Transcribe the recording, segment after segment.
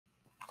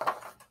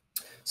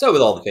So,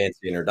 with all the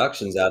fancy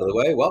introductions out of the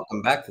way,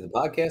 welcome back to the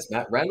podcast,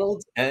 Matt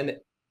Reynolds and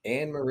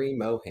Anne-Marie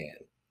Mohan.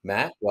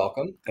 Matt,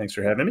 welcome. Thanks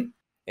for having me.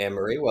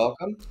 Anne-Marie,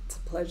 welcome. It's a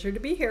pleasure to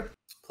be here.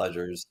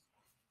 Pleasure's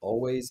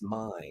always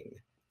mine.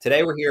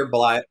 Today, we're here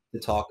to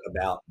talk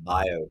about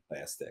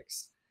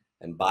bioplastics.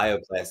 And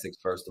bioplastics,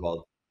 first of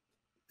all,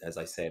 as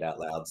I say it out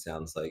loud,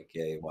 sounds like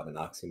an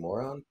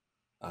oxymoron?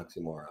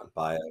 Oxymoron,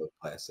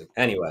 bioplastic.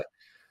 Anyway,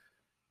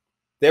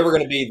 they were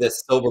going to be the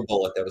silver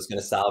bullet that was going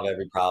to solve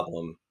every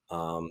problem.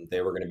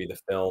 They were going to be the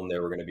film, they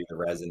were going to be the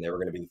resin, they were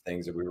going to be the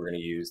things that we were going to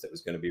use that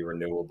was going to be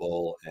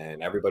renewable.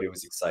 And everybody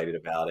was excited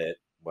about it,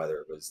 whether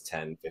it was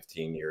 10,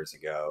 15 years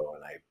ago.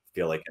 And I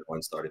feel like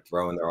everyone started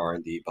throwing their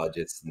R&D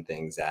budgets and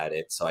things at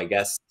it. So I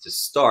guess to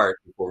start,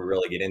 before we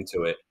really get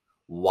into it,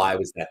 why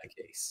was that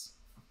the case?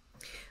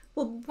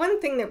 Well,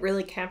 one thing that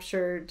really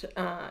captured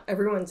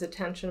everyone's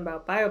attention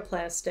about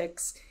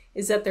bioplastics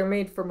is that they're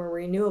made from a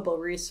renewable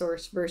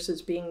resource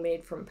versus being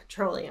made from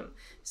petroleum.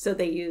 So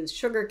they use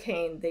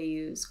sugarcane, they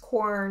use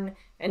corn,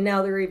 and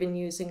now they're even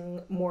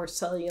using more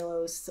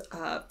cellulose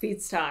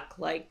feedstock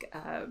like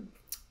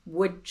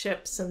wood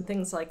chips and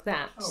things like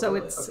that. So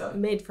really? it's Okay.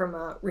 made from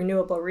a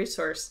renewable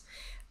resource.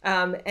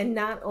 And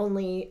not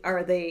only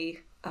are they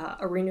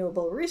a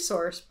renewable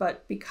resource,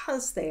 but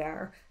because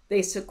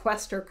they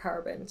sequester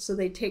carbon. So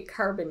they take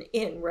carbon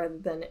in rather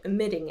than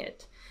emitting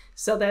it.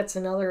 So that's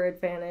another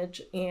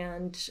advantage.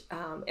 And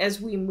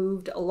as we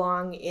moved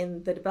along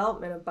in the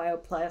development of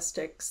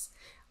bioplastics,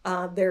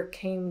 there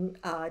came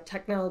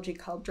technology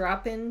called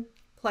drop-in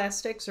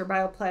plastics or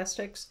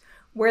bioplastics,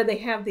 where they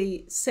have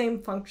the same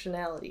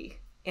functionality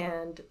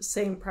and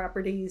same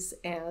properties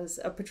as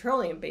a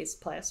petroleum-based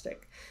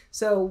plastic.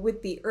 So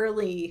with the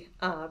early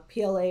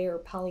PLA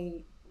or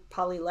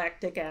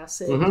polylactic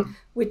acid,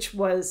 which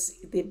was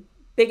the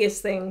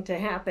biggest thing to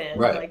happen,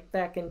 Right. like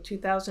back in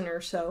 2000 or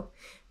so,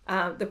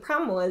 the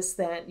problem was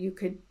that you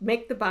could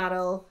make the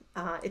bottle,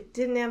 it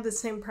didn't have the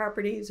same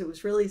properties, it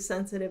was really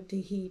sensitive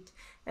to heat,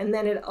 and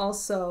then it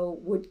also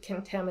would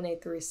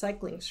contaminate the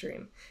recycling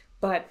stream.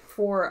 But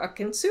for a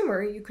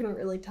consumer, you couldn't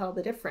really tell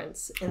the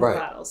difference in Right. the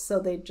bottles, so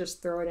they'd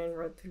just throw it in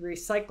with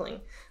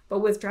recycling. But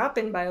with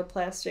drop-in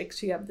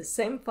bioplastics, you have the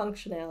same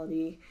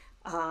functionality,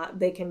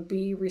 they can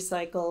be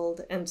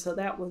recycled, and so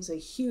that was a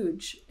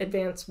huge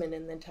advancement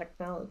in the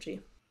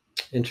technology.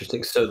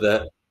 Interesting. So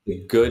the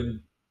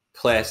good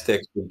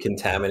plastics would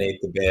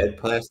contaminate the bad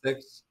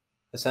plastics,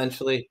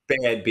 essentially.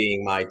 Bad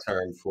being my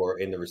term for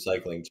in the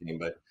recycling chain,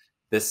 but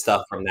this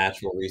stuff from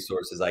natural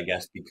resources, I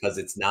guess, because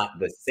it's not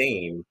the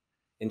same.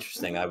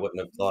 Interesting. I wouldn't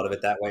have thought of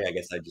it that way. I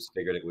guess I just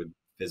figured it would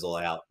fizzle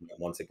out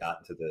once it got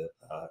into the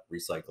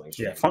recycling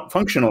Yeah, stream.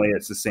 functionally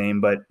it's the same,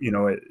 but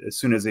as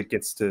soon as it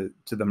gets to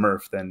the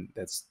MRF, then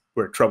that's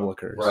where trouble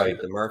occurs. Right.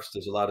 The MRFs,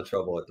 there's a lot of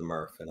trouble at the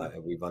MRF,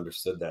 and we've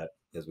understood that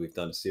as we've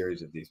done a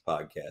series of these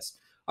podcasts.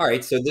 All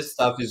right, so this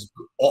stuff is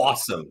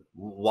awesome.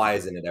 Why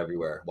isn't it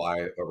everywhere? Why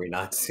are we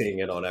not seeing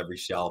it on every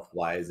shelf?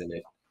 Why isn't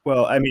it?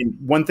 Well, I mean,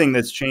 one thing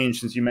that's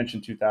changed since you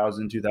mentioned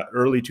 2000,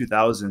 early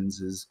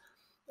 2000s is,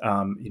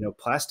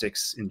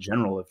 plastics in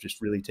general have just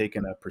really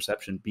taken a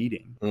perception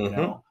beating.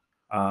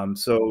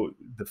 So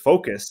the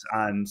focus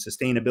on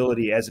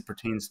sustainability as it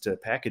pertains to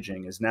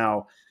packaging is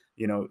now,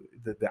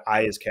 the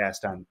eye is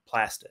cast on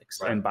plastics,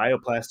 Right. and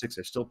bioplastics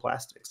are still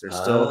plastics. They're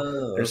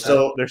Okay.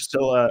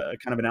 still a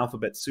kind of an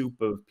alphabet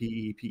soup of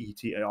PE,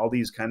 PET, and all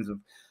these kinds of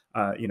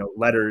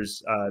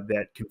letters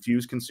that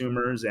confuse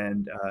consumers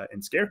and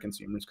scare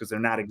consumers because they're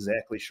not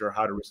exactly sure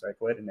how to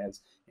recycle it. And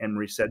as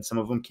Anne-Marie said, some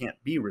of them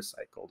can't be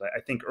recycled.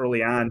 I think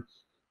early on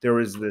there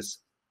was this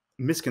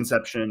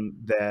misconception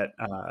that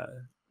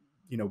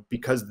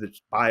because the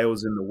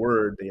bio's in the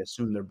word, they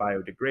assume they're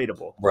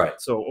biodegradable. Right.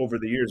 So over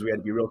the years, we had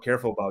to be real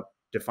careful about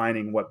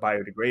defining what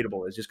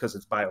biodegradable is. Just because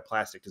it's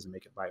bioplastic doesn't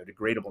make it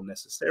biodegradable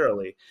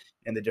necessarily.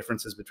 And the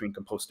differences between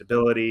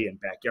compostability and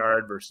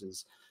backyard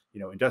versus,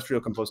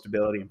 industrial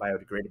compostability and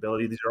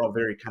biodegradability, these are all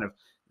very kind of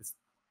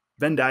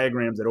Venn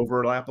diagrams that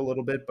overlap a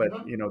little bit, but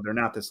they're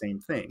not the same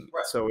thing.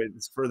 Right. So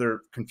it's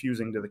further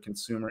confusing to the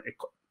consumer.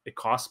 It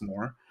costs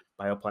more.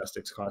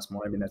 Bioplastics cost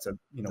more. I mean, that's a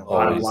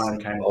bottom line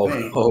kind of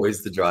thing.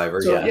 Always the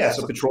driver. So yes.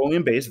 so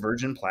petroleum-based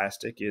virgin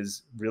plastic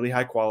is really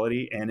high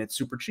quality and it's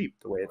super cheap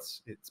the way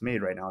it's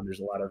made right now. And there's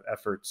a lot of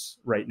efforts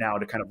right now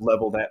to kind of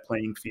level that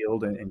playing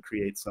field and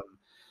create some,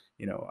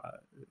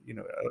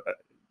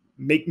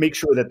 make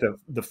sure that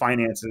the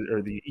finances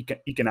or the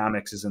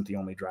economics isn't the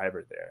only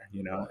driver there.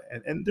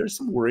 And there's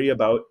some worry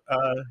about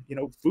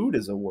food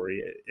is a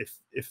worry.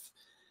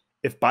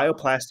 If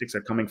bioplastics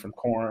are coming from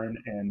corn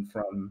and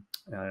from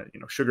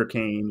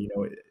sugarcane,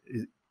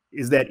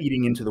 is that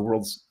eating into the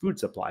world's food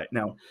supply?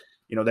 Now,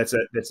 it's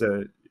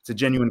a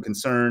genuine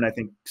concern. I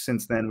think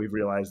since then we've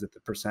realized that the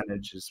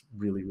percentage is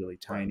really, really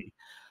tiny.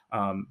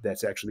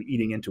 That's actually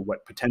eating into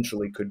what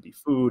potentially could be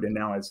food. And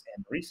now, as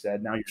Anne-Marie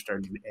said, now you're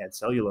starting to add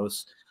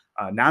cellulose,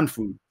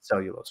 non-food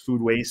cellulose,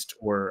 food waste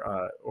or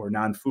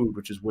non-food,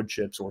 which is wood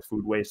chips or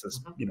food waste.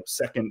 That's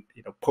second,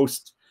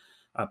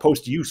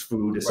 post-use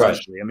food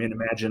essentially. Right. I mean,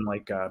 imagine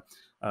like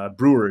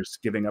brewers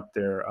giving up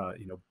their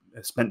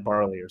spent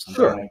barley or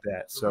something Sure. like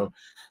that. So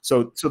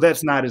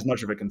that's not as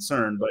much of a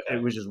concern, but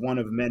it was just one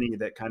of many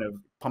that kind of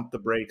pumped the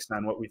brakes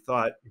on what we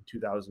thought in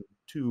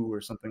 2002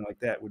 or something like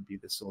that would be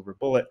the silver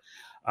bullet.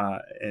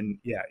 And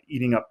yeah,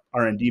 eating up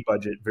R&D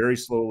budget very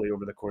slowly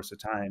over the course of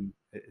time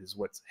is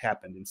what's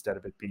happened, instead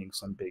of it being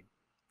some big,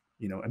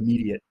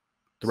 immediate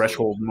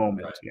threshold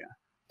moment. Right.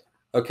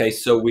 Yeah. Okay,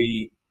 so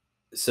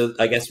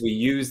I guess we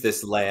use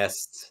these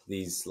last,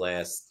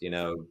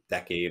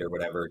 decade or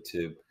whatever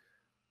to,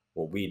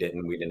 well, we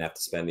didn't have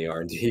to spend the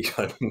R&D,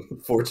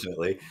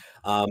 fortunately.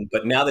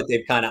 But now that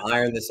they've kind of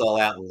ironed this all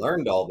out and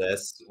learned all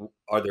this,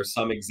 are there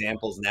some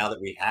examples now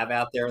that we have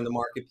out there in the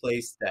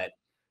marketplace that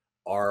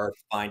are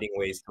finding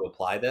ways to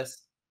apply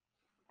this?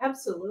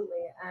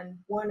 Absolutely. And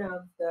one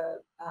of the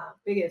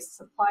biggest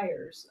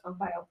suppliers of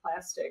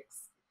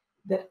bioplastics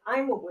that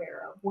I'm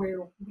aware of,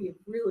 where we've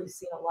really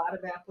seen a lot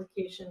of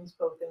applications,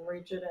 both in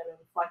rigid and in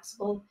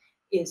flexible,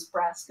 is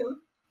Braskem.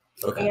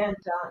 Okay. And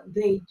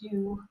they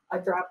do a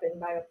drop in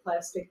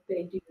bioplastic,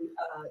 they do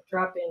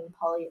drop in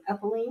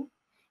polyethylene.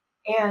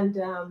 And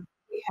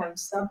we have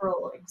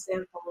several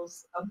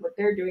examples of what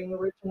they're doing.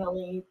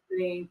 Originally,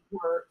 they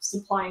were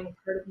supplying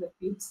part of the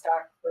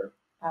feedstock for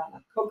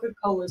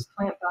Coca-Cola's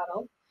plant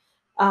bottle.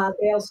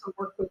 They also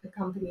work with a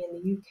company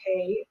in the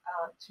UK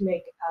to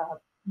make a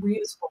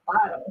reusable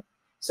bottle.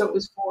 So it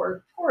was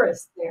for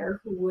tourists there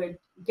who would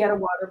get a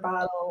water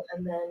bottle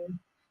and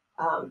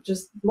then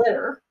just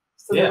litter.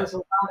 So there Yeah. was a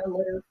lot of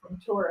litter from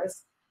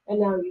tourists. And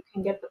now you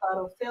can get the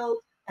bottle filled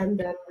and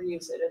then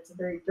reuse it. It's a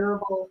very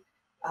durable,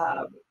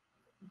 um,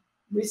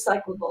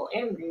 recyclable,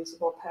 and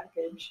reusable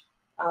package.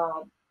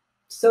 Um,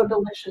 So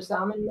Delicious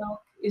Almond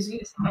Milk is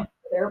using it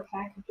for their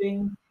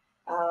packaging.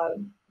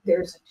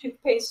 There's a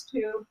toothpaste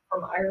tube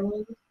from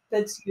Ireland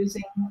that's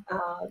using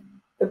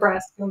the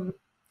Braskem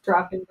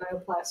drop-in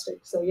bioplastic.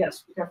 So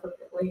yes, we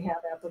definitely have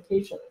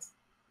applications.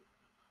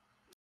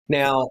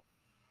 Now,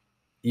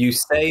 you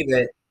say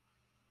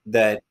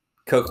that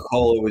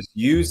Coca-Cola was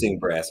using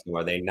Braskem.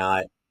 Are they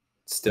not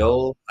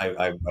still?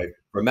 I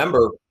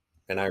remember,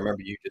 and I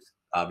remember you just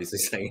obviously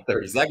saying it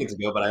 30 seconds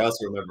ago, but I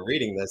also remember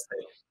reading this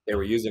that they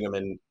were using them,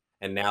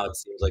 and now it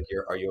seems like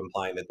are you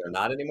implying that they're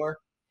not anymore?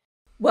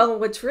 Well,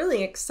 what's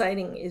really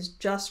exciting is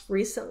just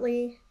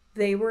recently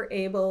they were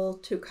able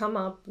to come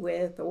up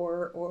with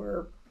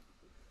or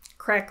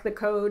crack the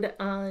code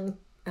on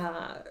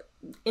uh,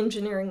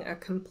 engineering a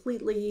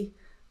completely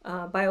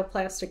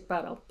bioplastic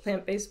bottle,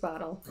 plant based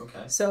bottle.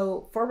 Okay.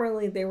 So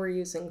formerly they were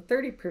using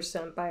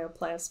 30%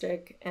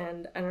 bioplastic,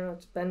 and I don't know,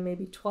 it's been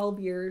maybe 12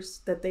 years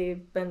that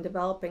they've been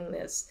developing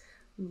this.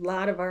 A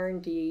lot of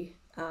R&D,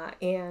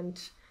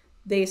 and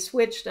they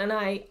switched, and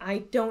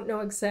I don't know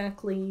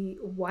exactly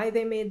why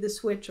they made the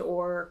switch,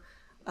 or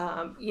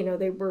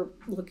they were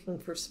looking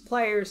for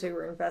suppliers, they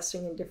were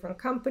investing in different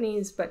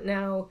companies, but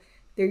now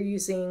they're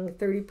using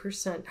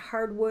 30%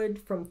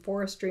 hardwood from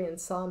forestry and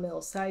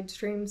sawmill side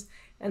streams,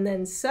 and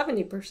then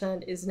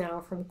 70% is now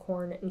from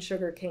corn and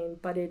sugarcane,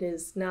 but it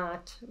is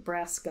not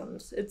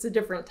Braskam's. It's a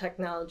different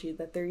technology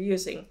that they're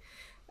using.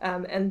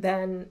 And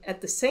then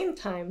at the same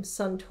time,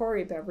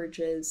 Suntory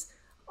Beverages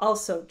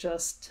also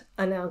just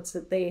announced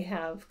that they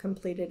have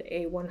completed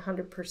a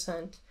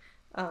 100%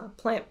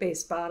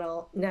 plant-based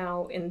bottle.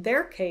 Now, in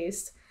their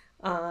case,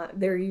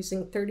 they're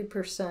using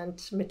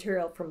 30%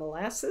 material from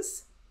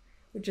molasses,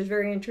 which is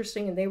very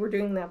interesting, and they were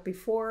doing that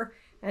before.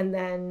 And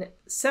then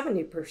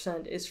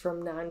 70% is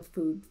from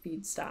non-food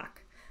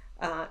feedstock.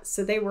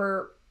 So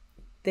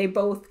they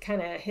both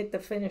kind of hit the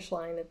finish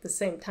line at the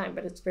same time,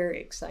 but it's very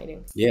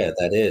exciting. Yeah,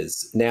 that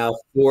is. Now,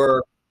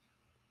 for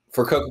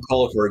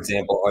Coca-Cola, for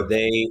example, are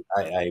they?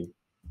 I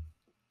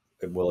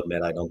will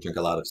admit I don't drink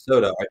a lot of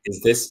soda.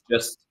 Is this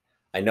just?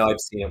 I know I've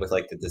seen it with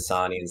like the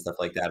Dasani and stuff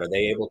like that. Are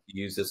they able to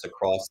use this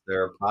across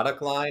their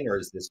product line, or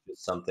is this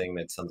just something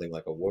that's something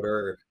like a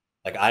water?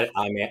 Like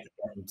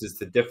does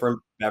the different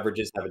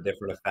beverages have a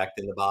different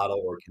effect in the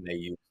bottle, or can they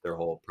use their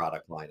whole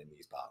product line in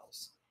these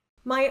bottles?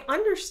 My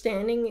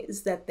understanding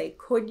is that they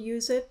could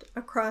use it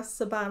across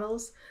the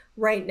bottles.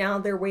 Right now,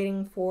 they're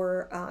waiting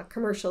for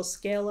commercial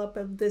scale up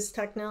of this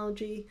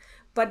technology,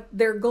 but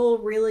their goal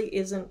really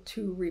isn't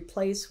to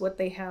replace what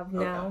they have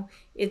now. Okay.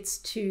 It's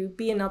to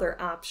be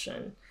another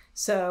option.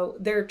 So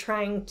they're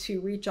trying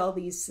to reach all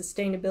these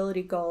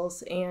sustainability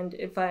goals. And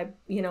if I,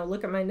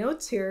 look at my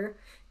notes here,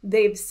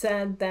 they've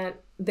said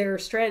that their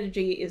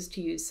strategy is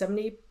to use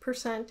 70%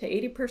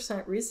 to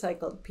 80%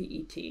 recycled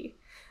PET.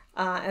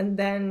 And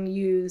then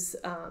use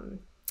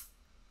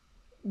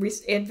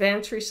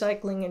advanced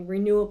recycling and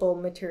renewable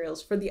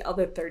materials for the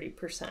other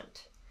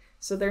 30%.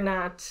 So they're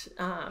not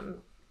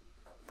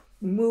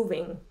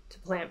moving to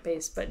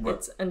plant-based, but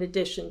it's an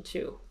addition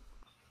to.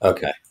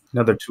 Okay.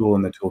 Another tool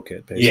in the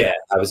toolkit, basically. Yeah,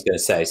 I was going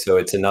to say, so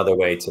it's another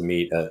way to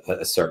meet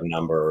a certain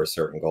number or a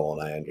certain goal,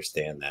 and I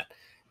understand that.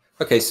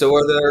 Okay, so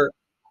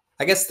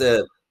I guess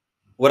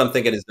what I'm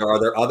thinking is, are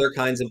there other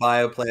kinds of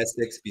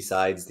bioplastics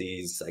besides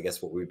these, I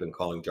guess what we've been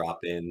calling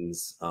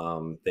drop-ins,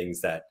 things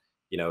that,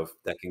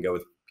 that can go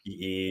with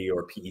PE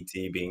or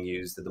PET being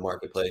used in the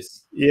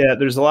marketplace? Yeah,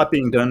 there's a lot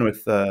being done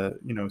with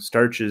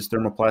starches,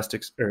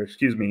 thermoplastics, or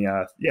excuse me,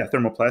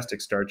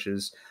 thermoplastic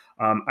starches.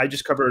 I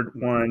just covered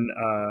one.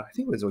 I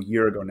think it was a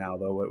year ago now,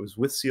 though. It was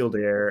with Sealed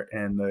Air,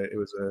 and it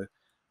was a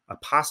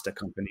pasta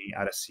company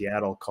out of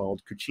Seattle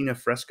called Cucina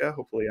Fresca.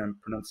 Hopefully, I'm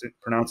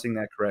pronouncing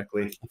that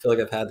correctly. I feel like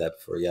I've had that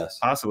before. Yes.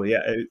 Possibly,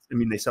 yeah. I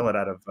mean, they sell it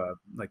out of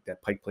like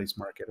that Pike Place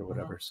Market or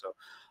whatever. So,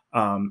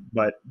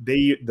 but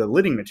the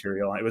lidding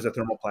material, it was a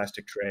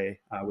thermoplastic tray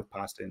with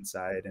pasta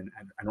inside, and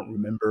I don't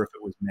remember if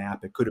it was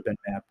MAP. It could have been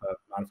MAP,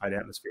 modified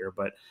atmosphere,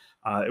 but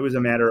it was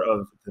a matter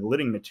of the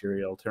lidding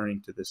material turning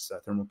to this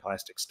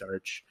thermoplastic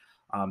starch.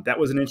 That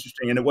was an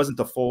interesting, and it wasn't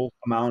the full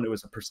amount; it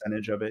was a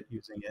percentage of it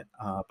using it.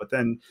 But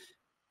then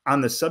on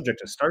the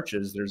subject of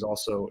starches, there's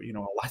also, a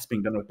lot's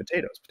being done with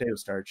potato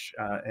starch,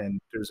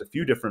 and there's a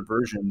few different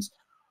versions.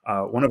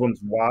 One of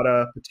them's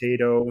Wada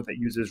potato that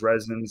uses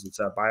resins. It's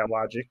a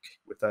biologic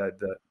with the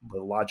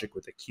logic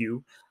with a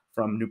Q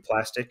from New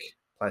Plastic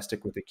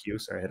with a Q.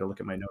 Sorry, I had to look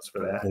at my notes for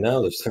that. I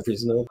know there's some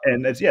reason.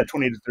 And it's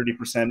 20 to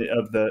 30%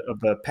 of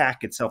the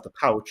pack itself. The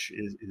pouch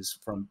is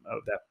from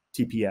that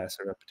TPS,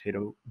 or a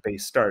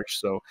potato-based starch.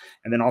 So,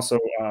 and then also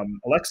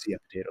Alexia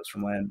potatoes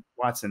from Land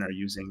Watson are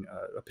using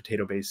a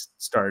potato-based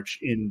starch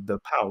in the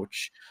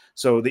pouch.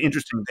 So the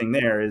interesting thing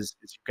there is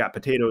you've got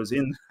potatoes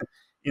in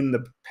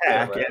the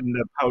pack, right. and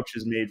the pouch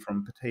is made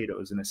from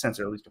potatoes in a sense,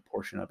 or at least a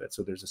portion of it.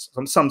 So there's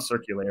some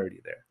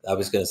circularity there. I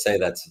was going to say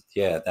that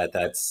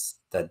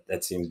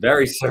seems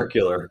very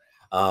circular,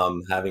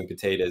 having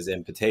potatoes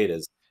in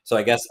potatoes. So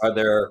I guess,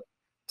 to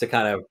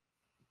kind of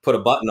put a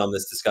button on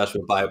this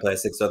discussion with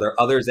bioplastics, are there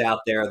others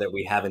out there that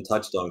we haven't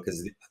touched on?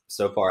 Because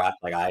so far, I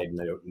had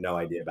no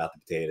idea about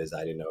the potatoes.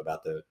 I didn't know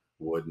about the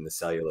wood and the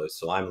cellulose.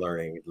 So I'm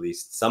learning, at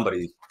least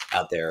somebody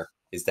out there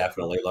is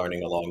definitely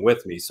learning along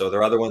with me. So are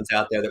there other ones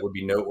out there that would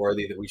be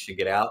noteworthy that we should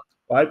get out?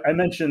 Well, I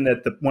mentioned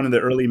that one of the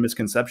early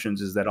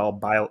misconceptions is that all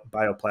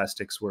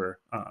bioplastics were,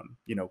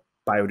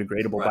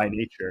 biodegradable by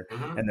nature,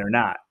 and they're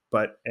not.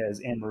 But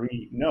as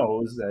Anne-Marie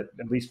knows, that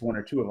at least one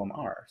or two of them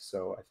are.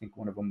 So I think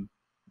one of them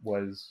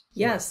was.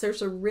 Yes,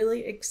 there's a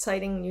really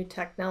exciting new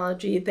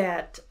technology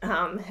that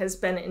has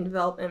been in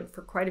development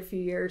for quite a few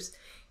years,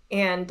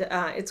 and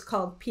it's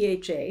called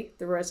PHA.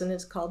 The resin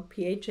is called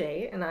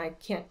PHA, and I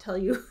can't tell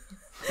you.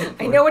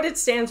 I know what it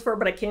stands for,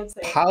 but I can't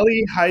say it.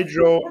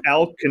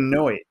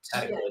 Polyhydroalkanoate.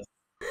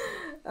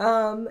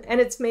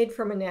 And it's made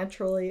from a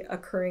naturally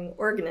occurring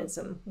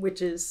organism,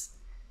 which is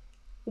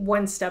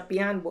one step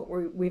beyond what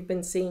we've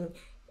been seeing.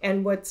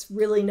 And what's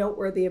really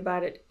noteworthy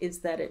about it is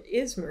that it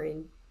is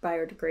marine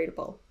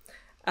biodegradable.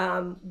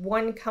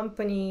 One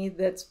company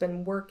that's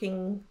been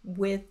working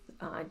with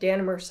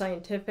Danimer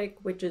Scientific,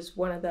 which is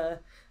one of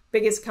the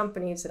biggest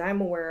companies that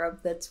I'm aware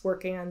of that's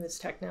working on this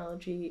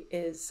technology,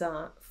 is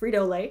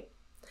Frito-Lay.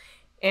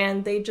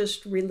 And they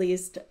just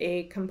released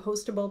a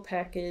compostable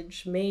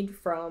package made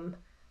from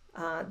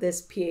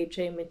this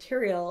PHA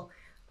material.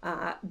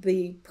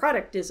 The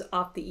product is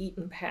off the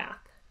eaten path.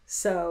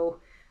 So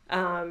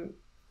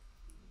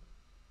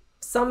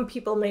some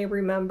people may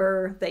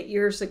remember that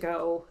years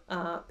ago,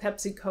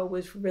 PepsiCo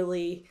was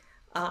really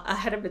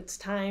ahead of its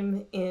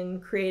time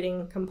in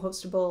creating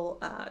compostable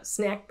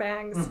snack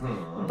bags.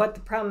 Mm-hmm. But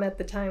the problem at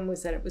the time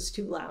was that it was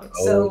too loud.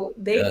 So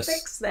they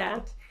fixed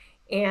that.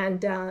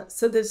 And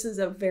so this is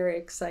a very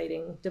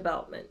exciting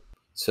development.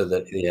 So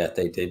that,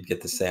 they did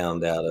get the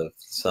sound out of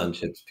Sun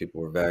Chips. People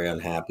were very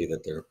unhappy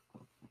that their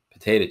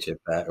potato chip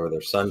bag, or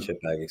their Sun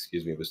Chip bag,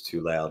 excuse me, was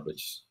too loud,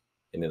 which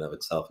in and of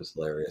itself is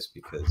hilarious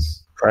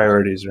because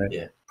priorities, right?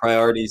 Yeah,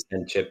 priorities,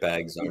 and chip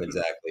bags aren't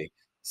exactly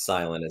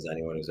silent, as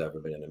anyone who's ever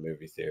been in a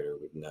movie theater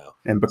would know.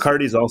 And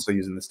Bacardi's also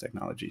using this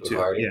technology too.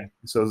 Bacardi? Yeah.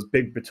 So it's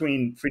big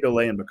between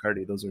Frito-Lay and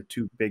Bacardi. Those are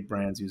two big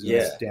brands using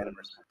this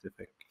Danimer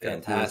Scientific.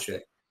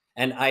 Fantastic.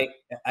 And I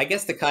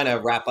guess to kind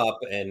of wrap up,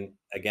 and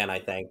again, I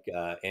thank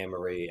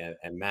Anne-Marie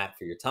and Matt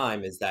for your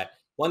time, is that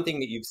one thing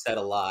that you've said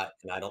a lot,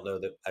 and I don't know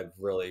that I've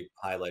really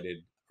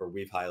highlighted or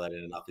we've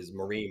highlighted enough, is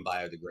marine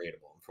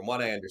biodegradable. And from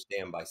what I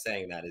understand by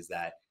saying that is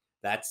that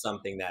that's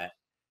something that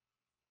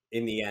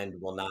in the end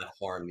will not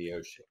harm the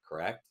ocean,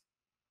 correct?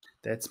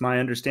 That's my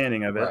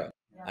understanding of it. Right.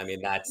 I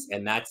mean, that's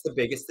the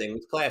biggest thing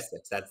with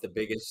plastics. That's the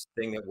biggest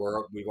thing that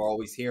we're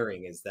always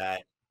hearing, is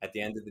that at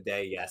the end of the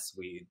day, yes,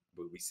 we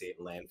see it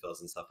in landfills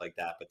and stuff like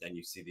that, but then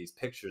you see these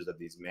pictures of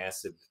these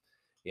massive,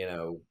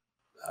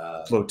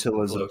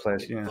 flotillas of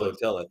plastic. Yeah.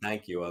 Flotilla,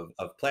 thank you,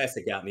 of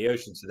plastic out in the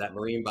ocean. So that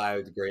marine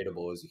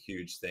biodegradable is a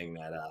huge thing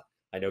that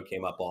I know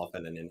came up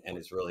often, and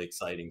it's really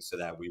exciting, so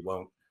that we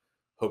won't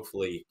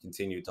hopefully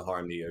continue to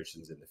harm the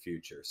oceans in the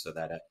future, so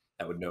that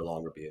that would no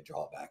longer be a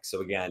drawback.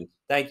 So again,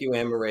 thank you,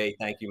 Anne-Marie.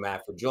 Thank you,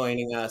 Matt, for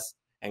joining us,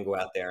 and go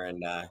out there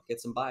and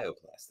get some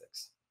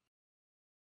bioplastics.